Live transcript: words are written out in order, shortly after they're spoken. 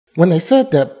When they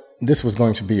said that this was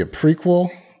going to be a prequel,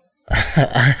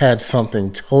 I had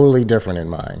something totally different in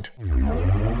mind.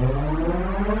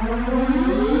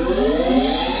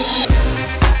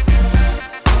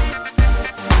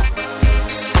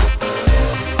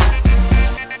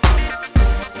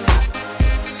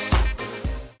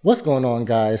 What's going on,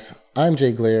 guys? I'm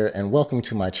JaiGlare and welcome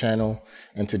to my channel,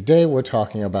 and today we're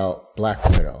talking about Black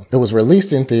Widow. It was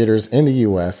released in theaters in the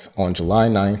US on July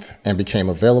 9th and became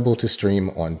available to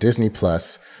stream on Disney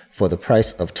Plus for the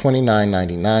price of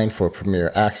 $29.99 for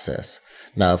Premiere Access.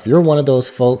 Now, if you're one of those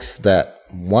folks that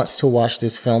wants to watch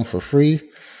this film for free,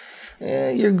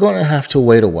 you're going to have to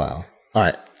wait a while. All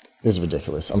right, this is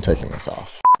ridiculous. I'm taking this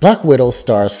off. Black Widow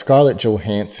stars Scarlett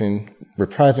Johansson,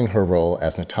 reprising her role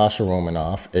as Natasha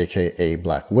Romanoff, aka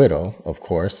Black Widow, of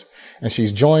course, and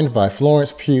she's joined by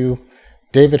Florence Pugh,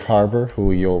 David Harbour,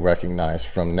 who you'll recognize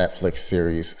from Netflix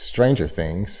series Stranger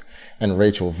Things, and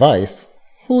Rachel Weisz,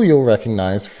 who you'll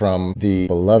recognize from the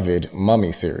beloved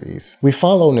Mummy series. We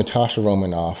follow Natasha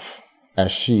Romanoff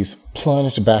as she's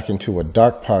plunged back into a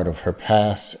dark part of her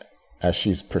past as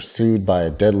she's pursued by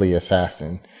a deadly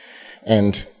assassin.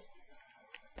 And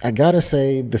I gotta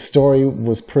say, the story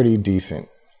was pretty decent.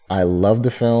 I loved the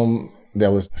film.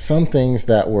 There was some things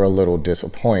that were a little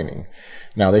disappointing.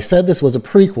 Now, they said this was a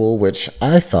prequel, which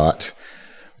I thought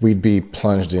we'd be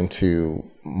plunged into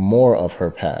more of her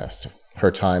past.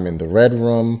 Her time in the Red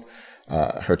Room,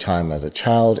 her time as a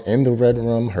child in the Red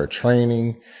Room, her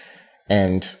training,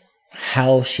 and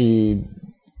how she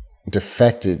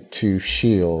defected to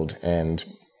S.H.I.E.L.D. and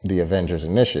the Avengers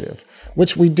Initiative,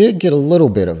 which we did get a little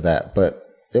bit of that, but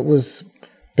it was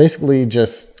basically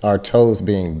just our toes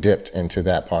being dipped into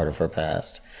that part of her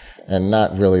past and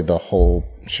not really the whole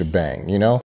shebang, you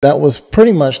know? That was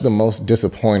pretty much the most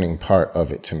disappointing part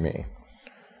of it to me.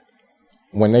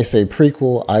 When they say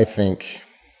prequel, I think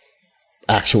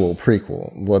actual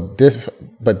prequel. Well,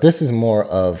 this is more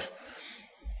of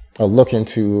a look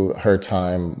into her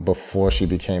time before she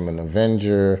became an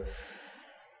Avenger,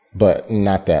 but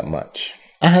not that much.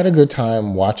 I had a good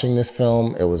time watching this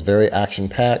film. It was very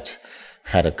action-packed,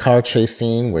 had a car chase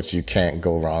scene, which you can't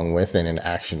go wrong with in an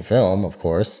action film, of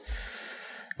course.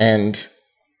 And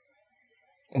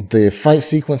the fight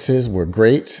sequences were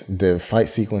great. The fight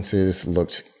sequences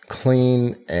looked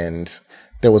clean, and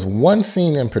there was one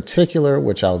scene in particular,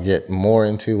 which I'll get more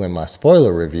into in my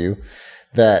spoiler review,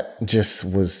 that just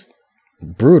was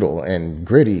brutal and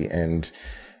gritty, and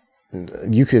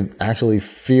you could actually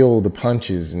feel the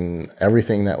punches and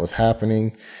everything that was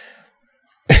happening.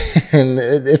 And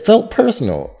it felt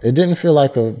personal. It didn't feel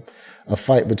like a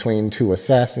fight between two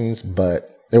assassins,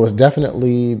 but it was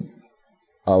definitely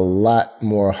a lot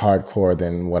more hardcore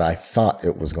than what I thought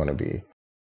it was going to be.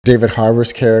 David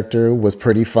Harbour's character was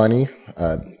pretty funny.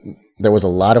 There was a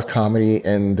lot of comedy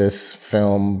in this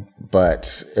film,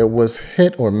 but it was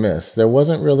hit or miss. There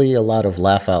wasn't really a lot of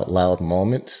laugh out loud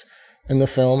moments in the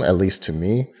film, at least to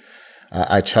me.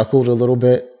 I chuckled a little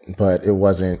bit, but it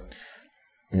wasn't,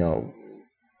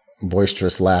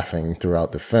 boisterous laughing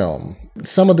throughout the film.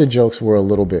 Some of the jokes were a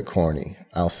little bit corny,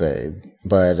 I'll say,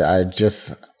 but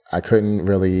I couldn't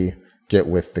really get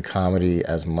with the comedy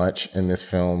as much in this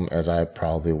film as I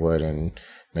probably would in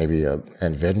maybe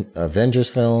an Avengers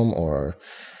film or,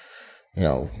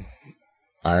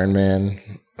 Iron Man.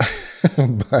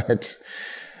 But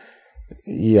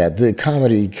yeah, the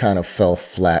comedy kind of fell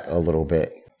flat a little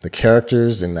bit. The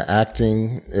characters and the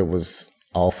acting, it was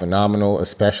all phenomenal,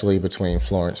 especially between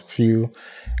Florence Pugh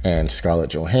and Scarlett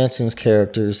Johansson's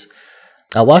characters.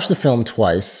 I watched the film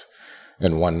twice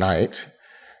in one night,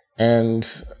 and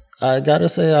I gotta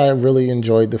say I really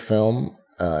enjoyed the film.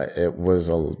 It was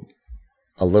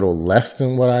a little less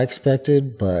than what I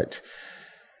expected, but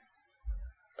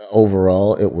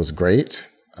overall it was great.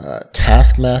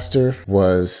 Taskmaster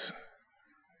was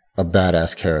a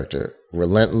badass character,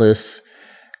 relentless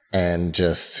and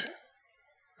just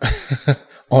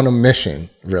on a mission,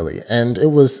 really. And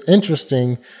it was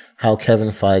interesting how Kevin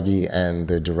Feige and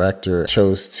the director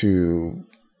chose to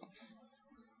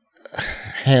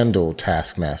handle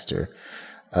Taskmaster.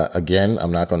 Again,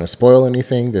 I'm not going to spoil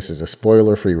anything. This is a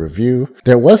spoiler-free review.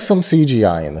 There was some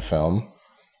CGI in the film,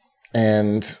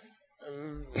 and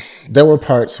there were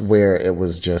parts where it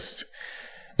was just,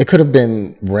 it could have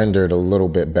been rendered a little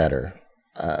bit better.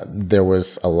 There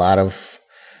was a lot of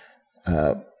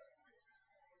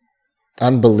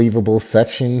unbelievable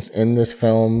sections in this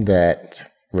film that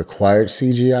required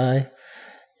CGI.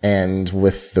 And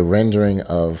with the rendering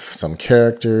of some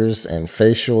characters and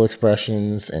facial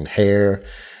expressions and hair,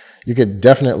 you could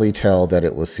definitely tell that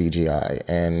it was CGI.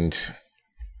 And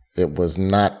it was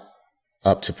not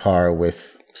up to par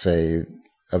with, say,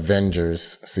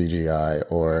 Avengers CGI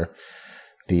or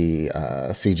the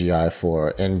CGI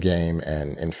for Endgame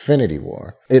and Infinity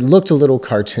War. It looked a little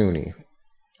cartoony,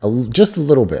 just a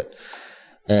little bit.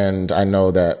 And I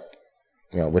know that,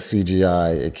 with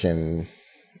CGI, it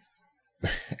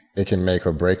can make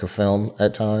or break a film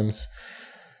at times.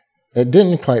 It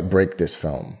didn't quite break this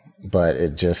film, but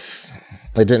it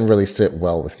didn't really sit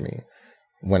well with me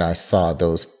when I saw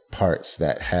those parts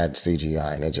that had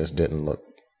CGI, and it just didn't look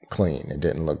clean. It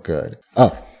didn't look good.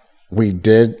 Oh, we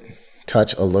did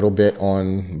touch a little bit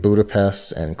on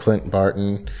Budapest and Clint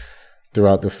Barton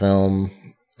throughout the film.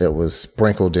 It was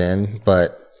sprinkled in,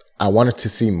 but I wanted to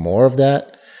see more of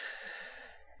that.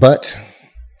 But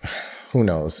who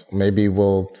knows? Maybe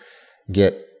we'll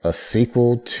get a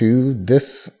sequel to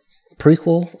this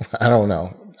prequel. I don't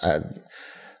know.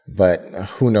 But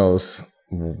who knows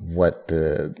what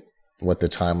the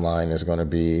timeline is going to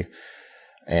be,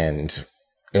 and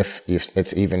if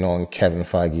it's even on Kevin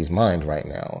Feige's mind right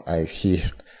now. He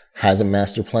has a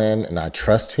master plan, and I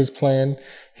trust his plan.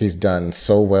 He's done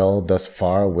so well thus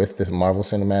far with this Marvel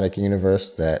Cinematic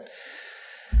Universe that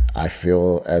I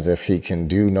feel as if he can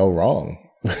do no wrong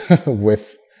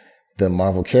with the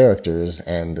Marvel characters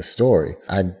and the story.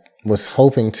 I was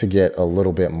hoping to get a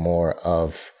little bit more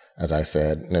of, as I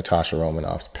said, Natasha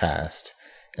Romanoff's past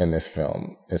in this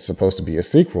film. It's supposed to be a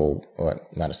sequel, or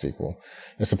not a sequel.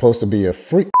 It's supposed to be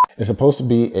it's supposed to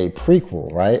be a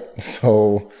prequel, right?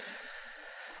 So,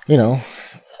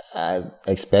 I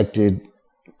expected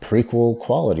prequel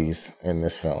qualities in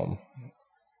this film,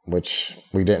 which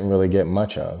we didn't really get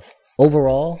much of.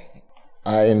 Overall,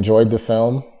 I enjoyed the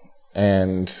film,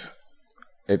 and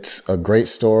it's a great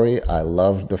story. I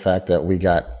loved the fact that we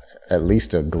got at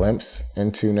least a glimpse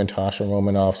into Natasha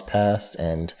Romanoff's past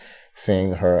and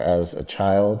seeing her as a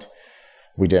child.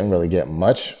 We didn't really get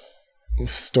much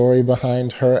story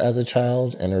behind her as a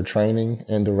child and her training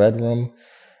in the Red Room,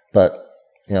 but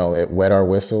it wet our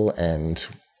whistle and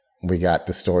we got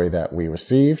the story that we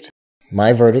received.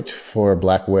 My verdict for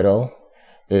Black Widow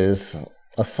is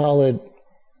a solid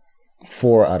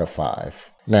 4 out of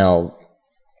 5. Now,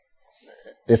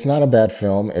 it's not a bad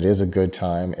film. It is a good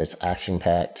time. It's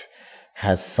action-packed,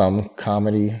 has some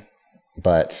comedy,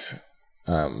 but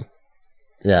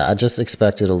I just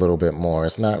expected a little bit more.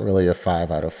 It's not really a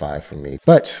 5 out of 5 for me.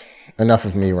 But enough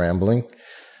of me rambling.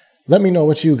 Let me know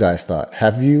what you guys thought.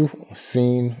 Have you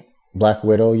seen Black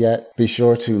Widow yet? Be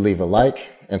sure to leave a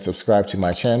like and subscribe to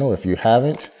my channel if you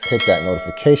haven't. Hit that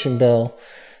notification bell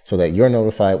so that you're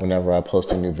notified whenever I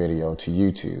post a new video to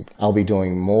YouTube. I'll be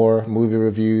doing more movie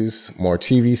reviews, more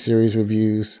TV series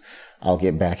reviews. I'll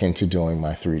get back into doing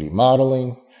my 3D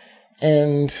modeling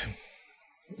and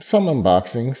some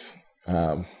unboxings,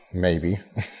 maybe.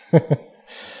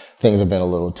 Things have been a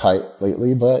little tight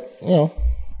lately, but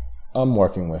I'm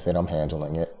working with it. I'm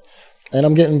handling it. And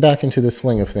I'm getting back into the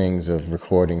swing of things of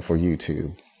recording for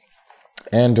YouTube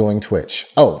and doing Twitch.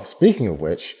 Oh, speaking of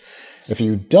which, if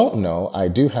you don't know, I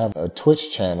do have a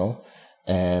Twitch channel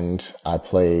and I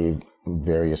play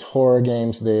various horror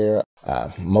games there,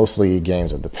 mostly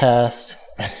games of the past.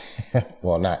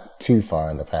 Well, not too far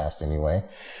in the past anyway.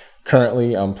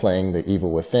 Currently, I'm playing The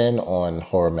Evil Within on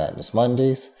Horror Madness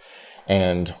Mondays.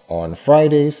 And on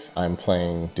Fridays, I'm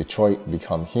playing Detroit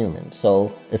Become Human.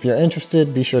 So if you're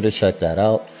interested, be sure to check that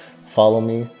out. Follow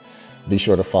me. Be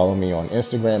sure to follow me on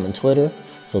Instagram and Twitter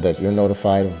so that you're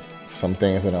notified of some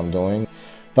things that I'm doing.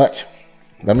 But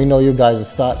let me know your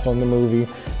guys' thoughts on the movie.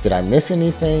 Did I miss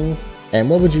anything? And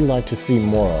what would you like to see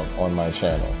more of on my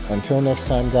channel? Until next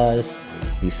time, guys,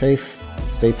 be safe,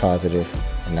 stay positive,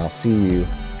 and I'll see you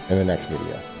in the next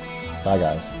video. Bye,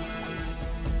 guys.